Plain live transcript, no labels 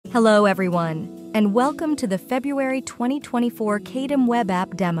Hello everyone, and welcome to the February 2024 Kaedim web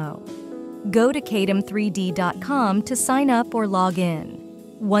app demo. Go to kaedim3d.com to sign up or log in.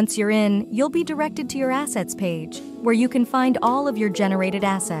 Once you're in, you'll be directed to your Assets page, where you can find all of your generated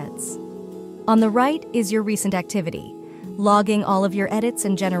assets. On the right is your recent activity, logging all of your edits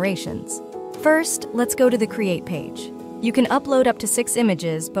and generations. First, let's go to the Create page. You can upload up to 6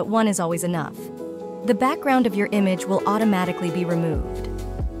 images, but one is always enough. The background of your image will automatically be removed.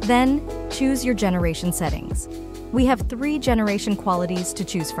 Then, choose your generation settings. We have 3 generation qualities to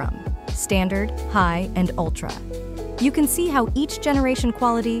choose from: Standard, High, and Ultra. You can see how each generation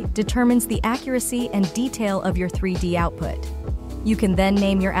quality determines the accuracy and detail of your 3D output. You can then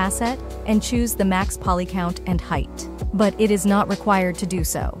name your asset and choose the max poly count and height. But it is not required to do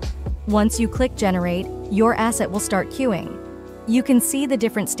so. Once you click Generate, your asset will start queuing. You can see the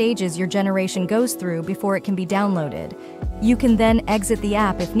different stages your generation goes through before it can be downloaded. You can then exit the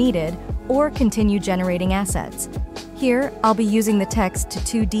app if needed, or continue generating assets. Here, I'll be using the Text to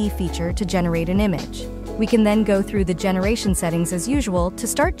 2D feature to generate an image. We can then go through the generation settings as usual to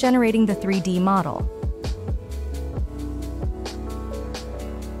start generating the 3D model.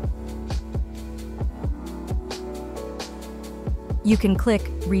 You can click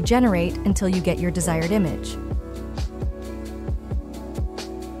Regenerate until you get your desired image.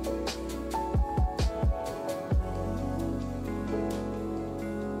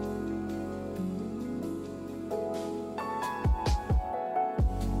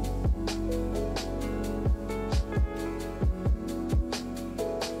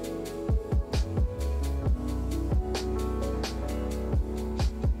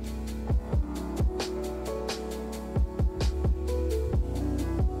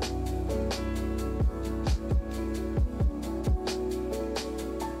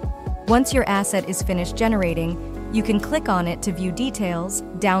 Once your asset is finished generating, you can click on it to view details,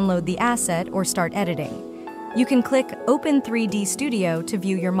 download the asset, or start editing. You can click Open 3D Studio to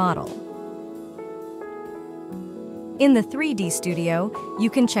view your model. In the 3D Studio, you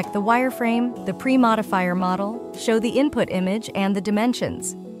can check the wireframe, the pre-modifier model, show the input image, and the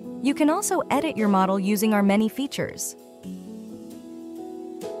dimensions. You can also edit your model using our many features.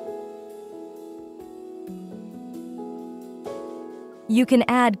 You can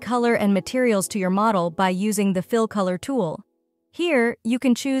add color and materials to your model by using the Fill Color tool. Here, you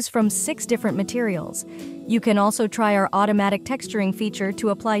can choose from 6 different materials. You can also try our automatic texturing feature to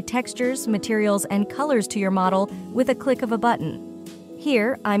apply textures, materials, and colors to your model with a click of a button.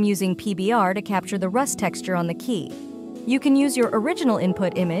 Here, I'm using PBR to capture the rust texture on the key. You can use your original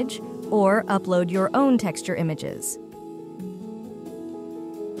input image or upload your own texture images.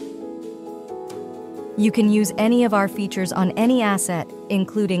 You can use any of our features on any asset,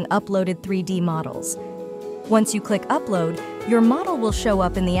 including uploaded 3D models. Once you click Upload, your model will show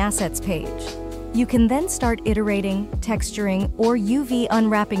up in the Assets page. You can then start iterating, texturing, or UV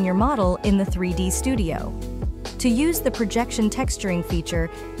unwrapping your model in the 3D Studio. To use the Projection Texturing feature,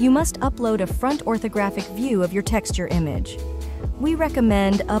 you must upload a front orthographic view of your texture image. We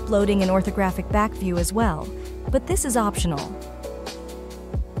recommend uploading an orthographic back view as well, but this is optional.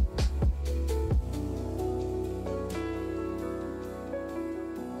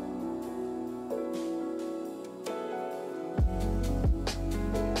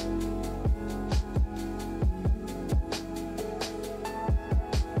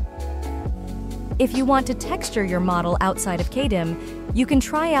 If you want to texture your model outside of Kaedim, you can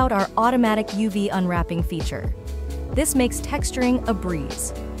try out our automatic UV unwrapping feature. This makes texturing a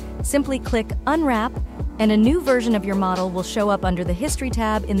breeze. Simply click Unwrap, and a new version of your model will show up under the History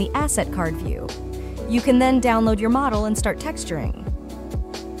tab in the Asset Card view. You can then download your model and start texturing.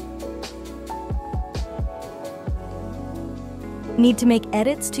 Need to make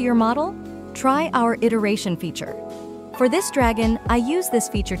edits to your model? Try our Iteration feature. For this dragon, I use this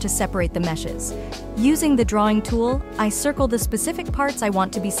feature to separate the meshes. Using the drawing tool, I circle the specific parts I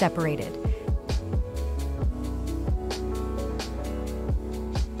want to be separated.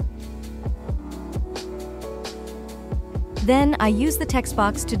 Then I use the text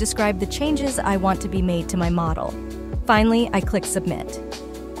box to describe the changes I want to be made to my model. Finally, I click Submit.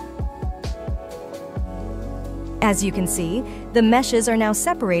 As you can see, the meshes are now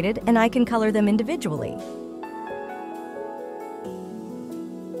separated and I can color them individually.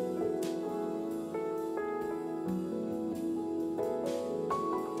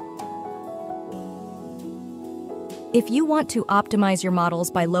 If you want to optimize your models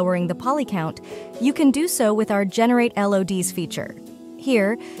by lowering the poly count, you can do so with our Generate LODs feature.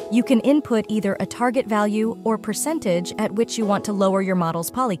 Here, you can input either a target value or percentage at which you want to lower your model's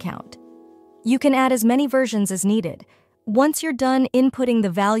poly count. You can add as many versions as needed. Once you're done inputting the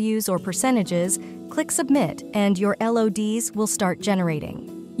values or percentages, click Submit and your LODs will start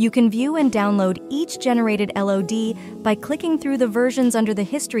generating. You can view and download each generated LOD by clicking through the versions under the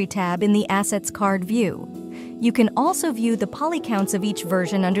History tab in the Assets card view. You can also view the poly counts of each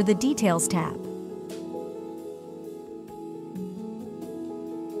version under the Details tab.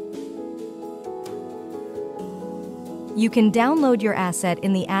 You can download your asset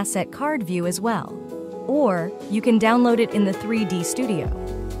in the Asset card view as well, or you can download it in the 3D Studio.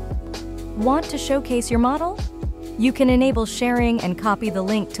 Want to showcase your model? You can enable sharing and copy the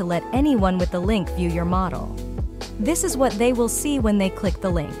link to let anyone with the link view your model. This is what they will see when they click the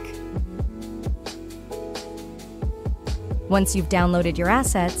link. Once you've downloaded your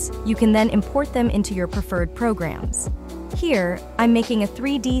assets, you can then import them into your preferred programs. Here, I'm making a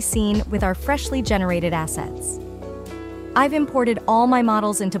 3D scene with our freshly generated assets. I've imported all my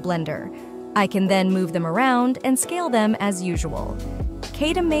models into Blender. I can then move them around and scale them as usual.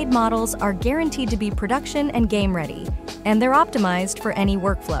 Kaedim-made models are guaranteed to be production and game ready, and they're optimized for any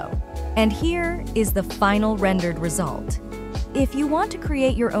workflow. And here is the final rendered result. If you want to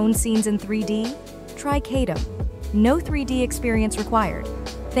create your own scenes in 3D, try Kaedim. No 3D experience required.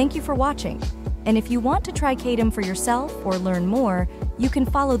 Thank you for watching. And if you want to try Kaedim for yourself or learn more, you can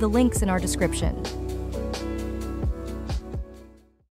follow the links in our description.